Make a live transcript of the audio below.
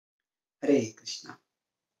Hare Krishna.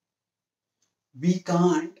 We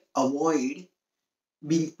can't avoid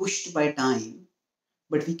being pushed by time,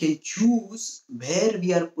 but we can choose where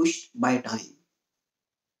we are pushed by time.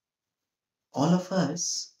 All of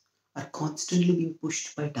us are constantly being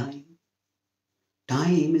pushed by time.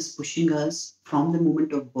 Time is pushing us from the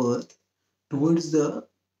moment of birth towards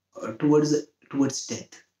towards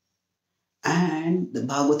death. And the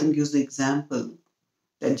Bhagavatam gives the example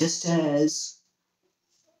that just as,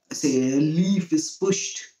 say, a leaf is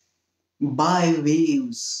pushed by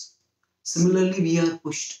waves, similarly we are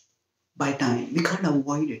pushed by time. We can't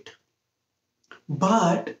avoid it.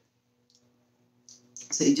 But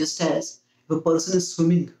say, just as if a person is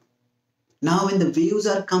swimming, now when the waves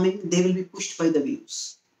are coming, they will be pushed by the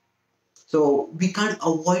waves. So we can't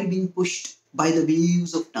avoid being pushed by the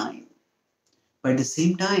waves of time. But at the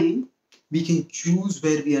same time, we can choose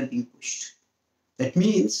where we are being pushed. That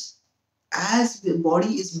means as the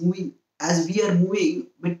body is moving, as we are moving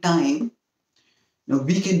with time,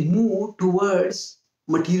 we can move towards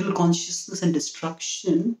material consciousness and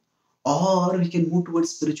destruction, or we can move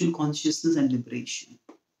towards spiritual consciousness and liberation.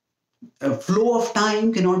 A flow of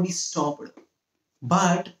time cannot be stopped,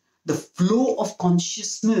 but the flow of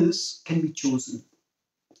consciousness can be chosen.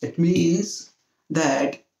 It means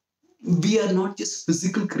that we are not just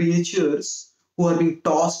physical creatures who are being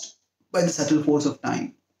tossed by the subtle force of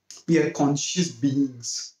time. We are conscious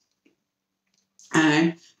beings.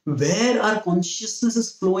 And where our consciousness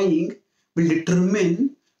is flowing will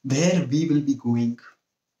determine where we will be going.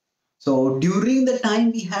 So during the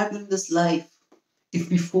time we have in this life, if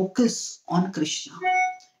we focus on Krishna,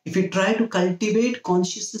 if we try to cultivate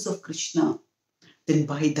consciousness of Krishna, then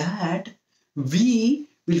by that we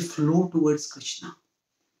will flow towards Krishna.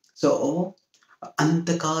 So,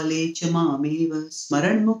 antakale cha mameva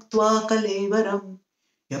smaran muktva kalevaram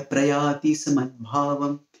yaprayati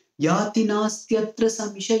samadbhavam yati nastyatra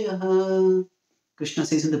samshayah. Krishna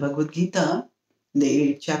says in the Bhagavad-Gītā, in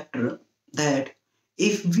the 8th chapter, that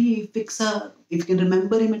if we can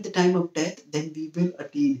remember him at the time of death, then we will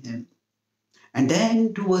attain him. And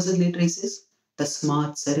then 2 verses later he says,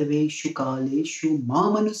 Tasmat sarveshu kaleshu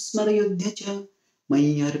mamanusmarayodhya cha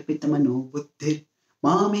mayyarpita mano buddhir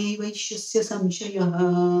mame vaishyasya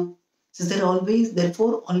samshayah. Says that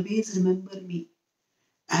therefore always remember me.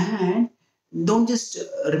 And don't just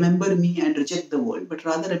remember me and reject the world, but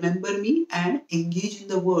rather remember me and engage in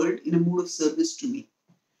the world in a mood of service to me.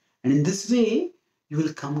 And in this way, you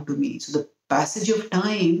will come to me. So the passage of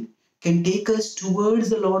time can take us towards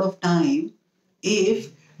the Lord of time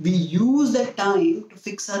if we use that time to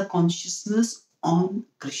fix our consciousness on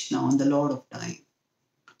Krishna, on the Lord of time.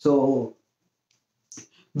 So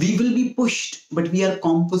we will be pushed, but we are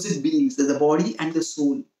composite beings. There's the body and the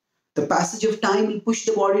soul. The passage of time will push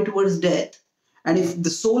the body towards death. And if the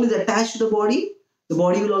soul is attached to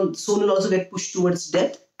the soul will also get pushed towards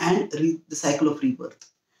death and the cycle of rebirth.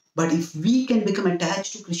 But if we can become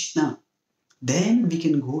attached to Krishna, then we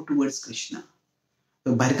can go towards Krishna.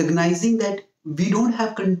 So by recognizing that we don't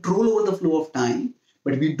have control over the flow of time,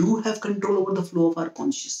 but we do have control over the flow of our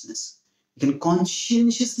consciousness. We can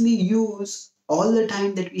conscientiously use all the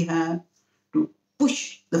time that we have to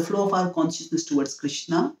push the flow of our consciousness towards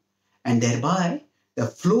Krishna, and thereby the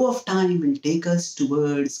flow of time will take us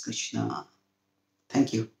towards Krishna.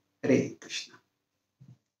 Thank you. Hare Krishna.